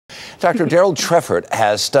Dr. Darold Treffert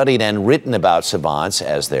has studied and written about savants,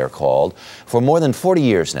 as they're called, for more than 40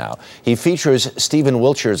 years now. He features Stephen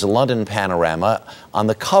Wiltshire's London panorama on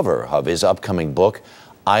the cover of his upcoming book,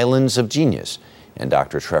 Islands of Genius. And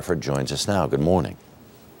Dr. Treffert joins us now. Good morning.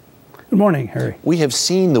 Good morning, Harry. We have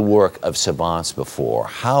seen the work of savants before.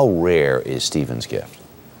 How rare is Stephen's gift?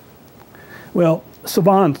 Well,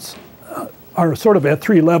 savants are sort of at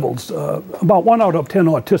three levels. About 1 out of 10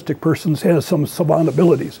 autistic persons has some savant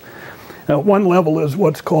abilities. One level is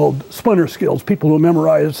what's called splinter skills, people who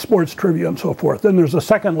memorize sports trivia and so forth. Then there's a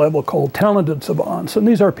second level called talented savants, and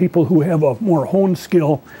these are people who have a more honed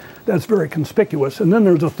skill that's very conspicuous. And then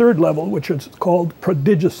there's a third level, which is called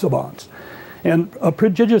prodigious savants. And a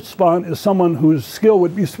prodigious savant is someone whose skill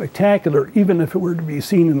would be spectacular even if it were to be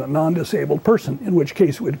seen in a non-disabled person, in which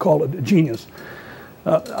case we'd call it a genius.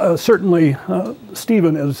 Certainly,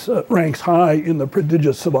 Stephen ranks high in the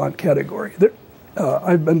prodigious savant category.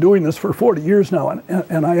 I've been doing this for 40 years now,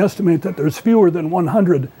 and I estimate that there's fewer than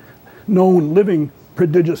 100 known living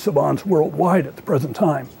prodigious savants worldwide at the present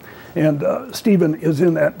time. And Stephen is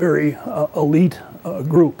in that very elite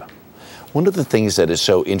group. One of the things that is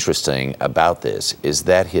so interesting about this is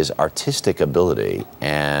that his artistic ability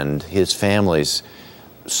and his family's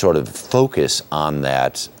sort of focus on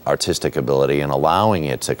that artistic ability and allowing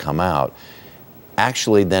it to come out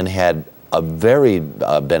actually then had a very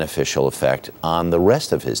beneficial effect on the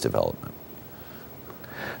rest of his development.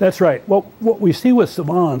 That's right. Well, what we see with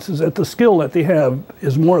savants is that the skill that they have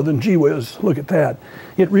is more than gee whiz, look at that.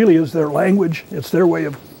 It really is their language. It's their way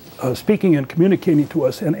of speaking and communicating to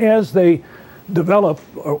us. And as they develop,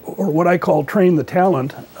 or what I call train the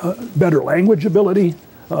talent, better language ability,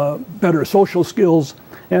 better social skills,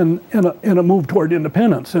 and a move toward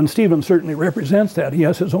independence. And Stephen certainly represents that. He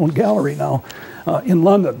has his own gallery now in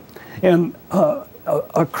London. And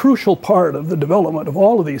a crucial part of the development of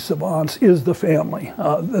all of these savants is the family,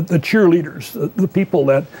 the cheerleaders, the people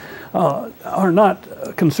that are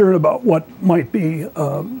not concerned about what might be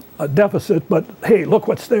a deficit, but hey, look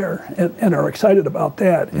what's there, and are excited about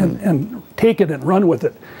that, and take it and run with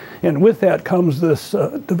it. And with that comes this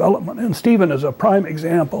development. And Stephen is a prime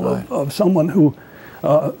example of someone who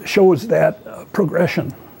shows that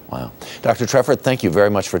progression. Wow. Dr. Treffert, thank you very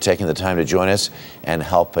much for taking the time to join us and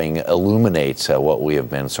helping illuminate what we have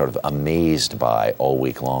been sort of amazed by all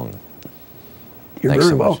week long. You're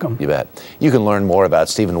very welcome. You bet. You can learn more about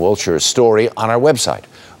Stephen Wiltshire's story on our website,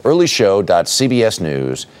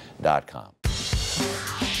 earlyshow.cbsnews.com.